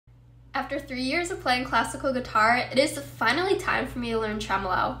After 3 years of playing classical guitar, it is finally time for me to learn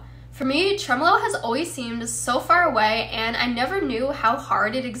tremolo. For me, tremolo has always seemed so far away, and I never knew how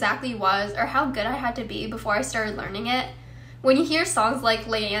hard it exactly was or how good I had to be before I started learning it. When you hear songs like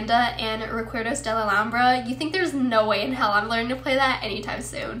Leyenda and Recuerdos de la Alhambra, you think there's no way in hell I'm learning to play that anytime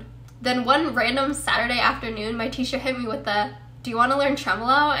soon. Then one random Saturday afternoon, my teacher hit me with the, "Do you want to learn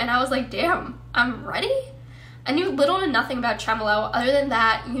tremolo?" And I was like, damn, I'm ready? I knew little to nothing about tremolo other than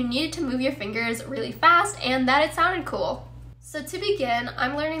that you needed to move your fingers really fast and that it sounded cool. So to begin,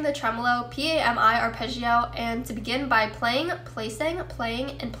 I'm learning the tremolo PAMI arpeggio, and to begin by playing, placing,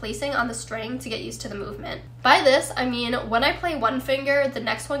 playing, and placing on the string to get used to the movement. By this, I mean when I play one finger, the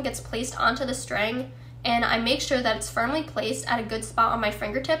next one gets placed onto the string, and I make sure that it's firmly placed at a good spot on my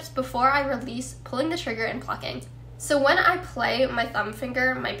fingertips before I release, pulling the trigger and plucking. So when I play my thumb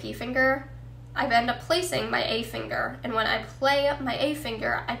finger, my P finger, I end up placing my A finger, and when I play my A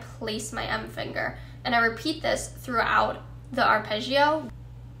finger, I place my M finger, and I repeat this throughout the arpeggio.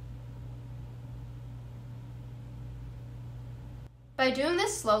 By doing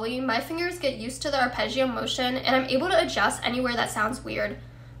this slowly, my fingers get used to the arpeggio motion and I'm able to adjust anywhere that sounds weird.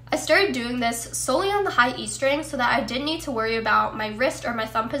 I started doing this solely on the high E string so that I didn't need to worry about my wrist or my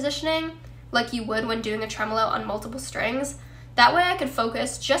thumb positioning like you would when doing a tremolo on multiple strings. That way I could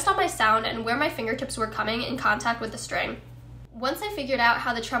focus just on my sound and where my fingertips were coming in contact with the string. Once I figured out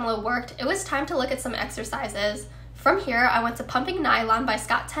how the tremolo worked, it was time to look at some exercises. From here, I went to Pumping Nylon by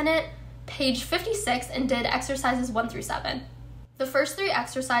Tennant, page 56, and did exercises 1 through 7. The first 3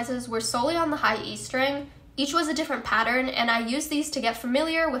 exercises were solely on the high E string. Each was a different pattern, and I used these to get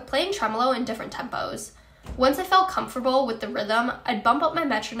familiar with playing tremolo in different tempos. Once I felt comfortable with the rhythm, I'd bump up my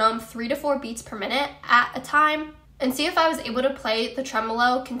metronome 3 to 4 beats per minute at a time and see if I was able to play the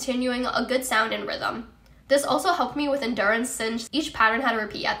tremolo, continuing a good sound and rhythm. This also helped me with endurance since each pattern had a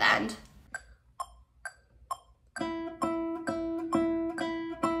repeat at the end.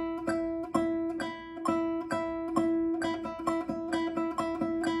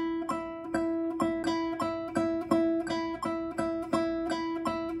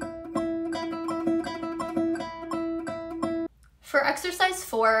 For exercise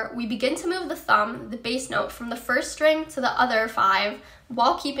 4, we begin to move the thumb, the bass note, from the first string to the other 5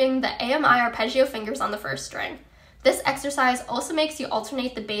 while keeping the AMI arpeggio fingers on the first string. This exercise also makes you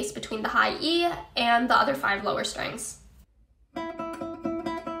alternate the bass between the high E and the other 5 lower strings.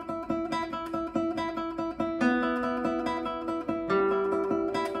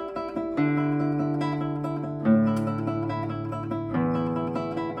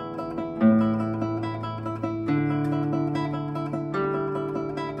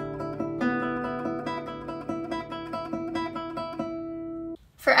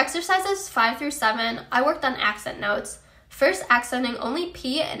 For exercises 5 through 7, I worked on accent notes, first accenting only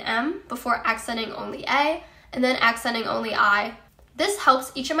P and M before accenting only A, and then accenting only I. This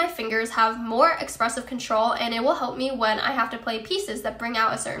helps each of my fingers have more expressive control, and it will help me when I have to play pieces that bring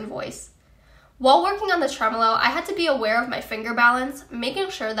out a certain voice. While working on the tremolo, I had to be aware of my finger balance,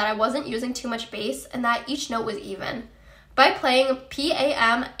 making sure that I wasn't using too much bass and that each note was even. By playing P, A,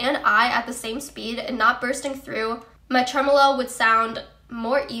 M, and I at the same speed and not bursting through, my tremolo would sound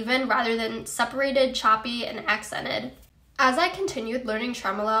more even rather than separated, choppy, and accented. As I continued learning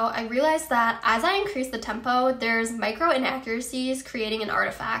tremolo, I realized that as I increased the tempo, there's micro inaccuracies creating an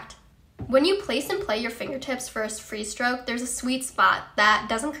artifact. When you place and play your fingertips for a free stroke, there's a sweet spot that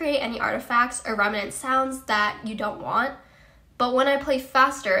doesn't create any artifacts or remnant sounds that you don't want. But when I play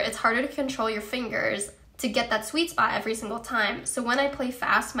faster, it's harder to control your fingers to get that sweet spot every single time. So when I play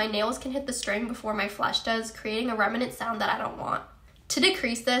fast, my nails can hit the string before my flesh does, creating a remnant sound that I don't want. To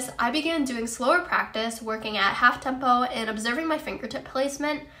decrease this, I began doing slower practice, working at half tempo and observing my fingertip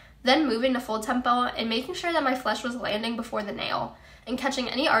placement, then moving to full tempo and making sure that my flesh was landing before the nail, and catching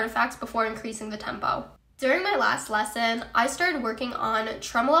any artifacts before increasing the tempo. During my last lesson, I started working on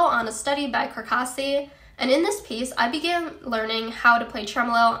Tremolo on a Study by Carcassi, and in this piece, I began learning how to play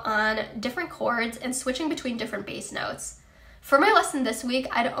tremolo on different chords and switching between different bass notes. For my lesson this week,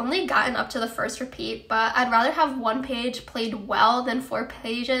 I'd only gotten up to the first repeat, but I'd rather have 1 page played well than 4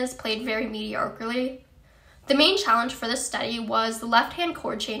 pages played very mediocrely. The main challenge for this study was the left-hand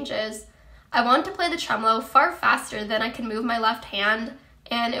chord changes. I wanted to play the tremolo far faster than I could move my left hand,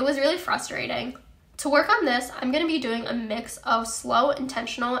 and it was really frustrating. To work on this, I'm going to be doing a mix of slow,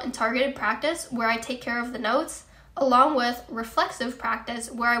 intentional, and targeted practice where I take care of the notes, along with reflexive practice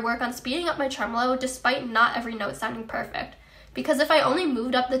where I work on speeding up my tremolo despite not every note sounding perfect. Because if I only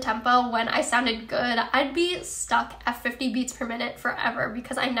moved up the tempo when I sounded good, I'd be stuck at 50 beats per minute forever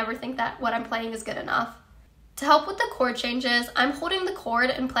because I never think that what I'm playing is good enough. To help with the chord changes, I'm holding the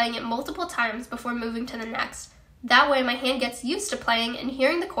chord and playing it multiple times before moving to the next. That way my hand gets used to playing and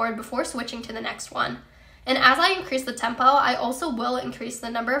hearing the chord before switching to the next one. And as I increase the tempo, I also will increase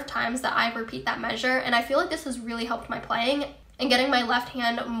the number of times that I repeat that measure, and I feel like this has really helped my playing and getting my left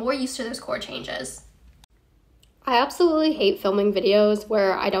hand more used to those chord changes. I absolutely hate filming videos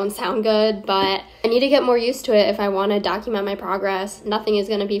where I don't sound good, but I need to get more used to it if I want to document my progress. Nothing is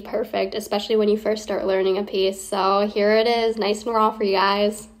going to be perfect, especially when you first start learning a piece. So here it is, nice and raw for you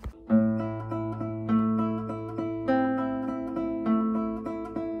guys.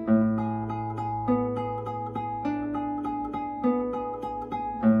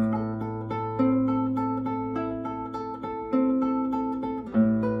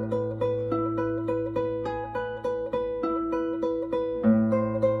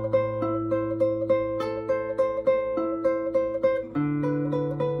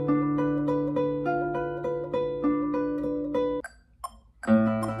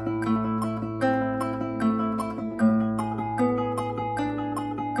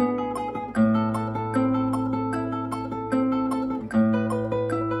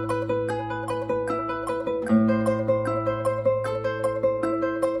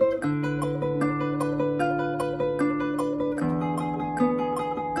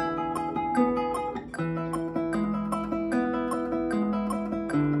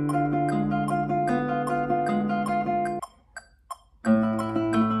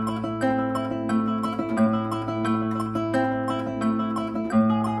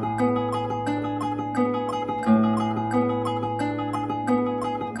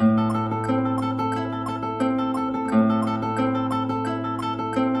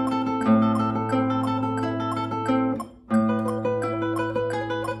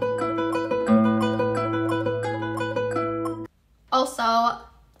 Also,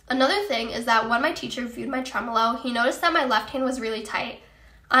 another thing is that when my teacher viewed my tremolo, he noticed that my left hand was really tight.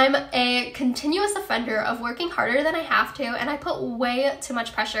 I'm a continuous offender of working harder than I have to, and I put way too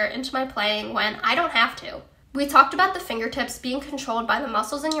much pressure into my playing when I don't have to. We talked about the fingertips being controlled by the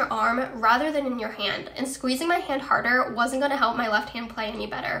muscles in your arm rather than in your hand, and squeezing my hand harder wasn't going to help my left hand play any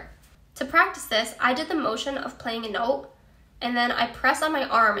better. To practice this, I did the motion of playing a note, and then I press on my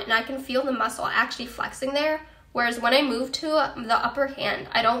arm and I can feel the muscle actually flexing there, whereas when I move to the upper hand,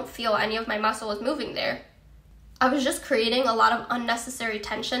 I don't feel any of my muscle is moving there. I was just creating a lot of unnecessary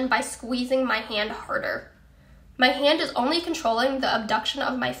tension by squeezing my hand harder. My hand is only controlling the abduction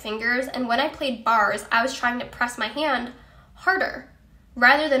of my fingers, and when I played bars, I was trying to press my hand harder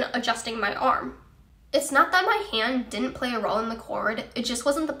rather than adjusting my arm. It's not that my hand didn't play a role in the chord, it just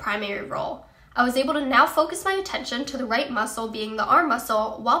wasn't the primary role. I was able to now focus my attention to the right muscle being the arm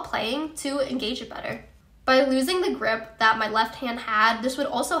muscle while playing to engage it better. By losing the grip that my left hand had, this would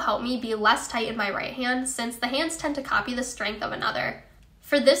also help me be less tight in my right hand since the hands tend to copy the strength of another.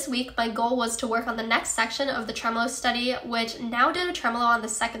 For this week, my goal was to work on the next section of the tremolo study, which now did a tremolo on the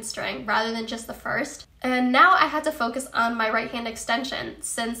second string rather than just the first. And now I had to focus on my right hand extension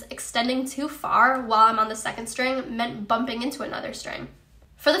since extending too far while I'm on the second string meant bumping into another string.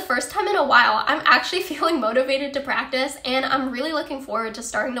 For the first time in a while, I'm actually feeling motivated to practice, and I'm really looking forward to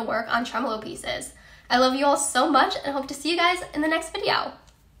starting to work on tremolo pieces. I love you all so much and hope to see you guys in the next video.